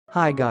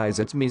Hi guys,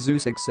 it's me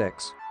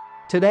Zeus66.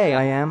 Today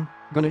I am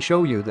gonna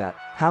show you that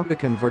how to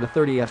convert a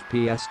 30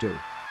 FPS to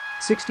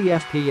 60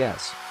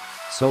 FPS.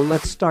 So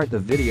let's start the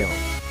video.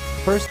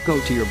 First go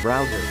to your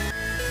browser.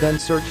 Then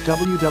search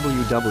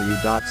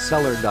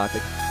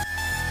www.seller.it.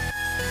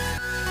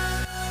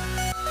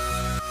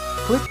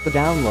 Click the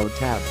download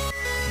tab.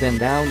 Then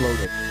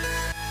download it.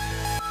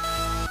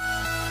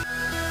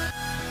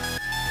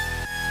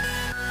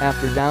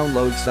 After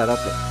download set up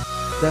it.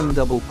 Then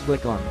double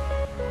click on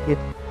it.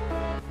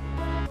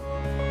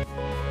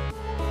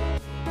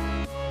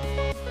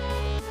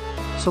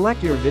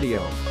 Select your video.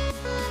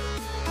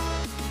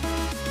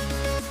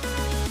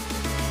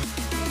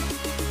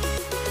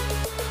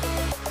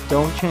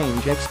 Don't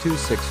change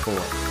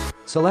X264.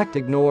 Select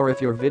ignore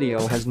if your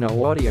video has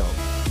no audio.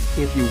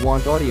 If you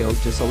want audio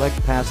to select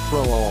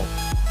pass-through all.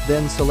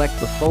 Then select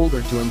the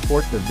folder to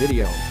import the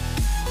video.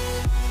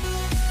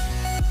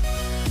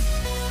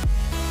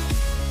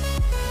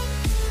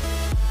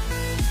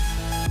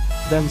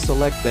 Then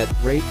select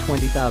bitrate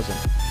 20,000.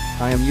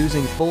 I am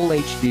using full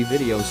HD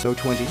video so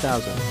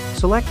 20,000.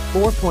 Select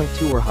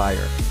 4.2 or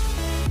higher.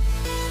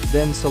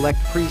 Then select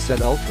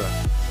preset ultra.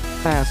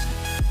 Fast.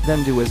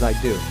 Then do as I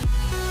do.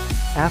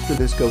 After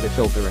this go to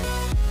filtering.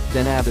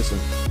 Then Avicent.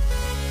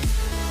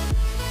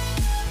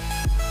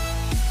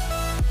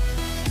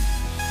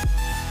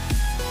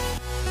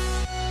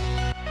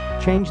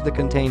 Change the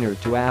container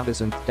to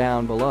Avicent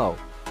down below.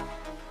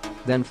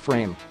 Then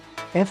frame.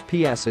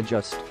 FPS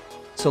adjust.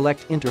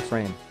 Select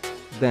interframe.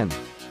 Then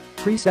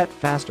preset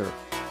faster.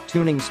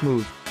 Tuning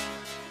smooth.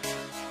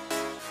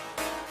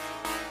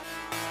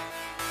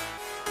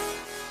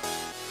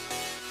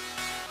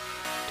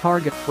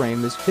 Target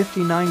frame is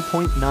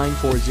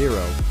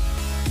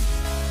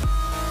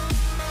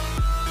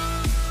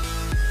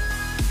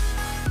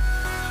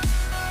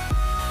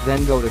 59.940.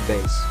 Then go to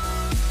base.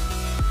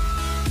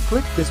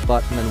 Click this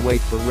button and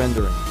wait for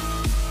rendering.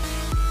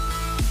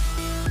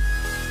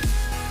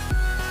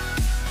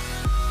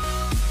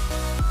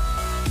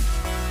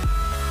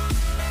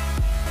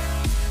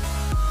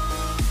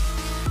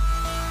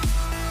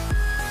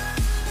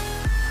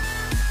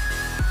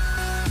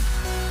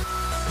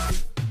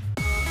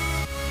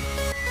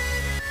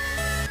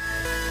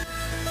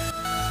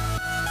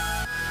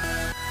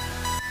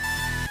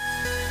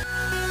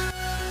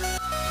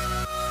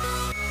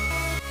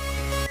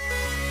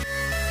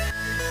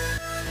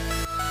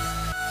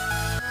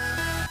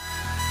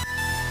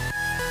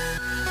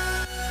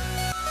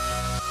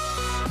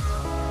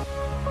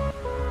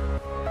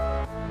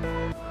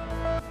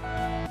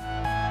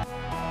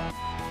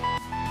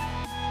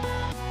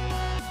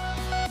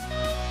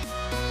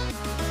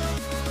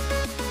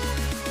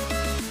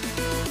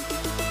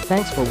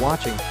 Thanks for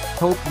watching.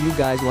 Hope you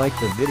guys liked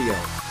the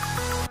video.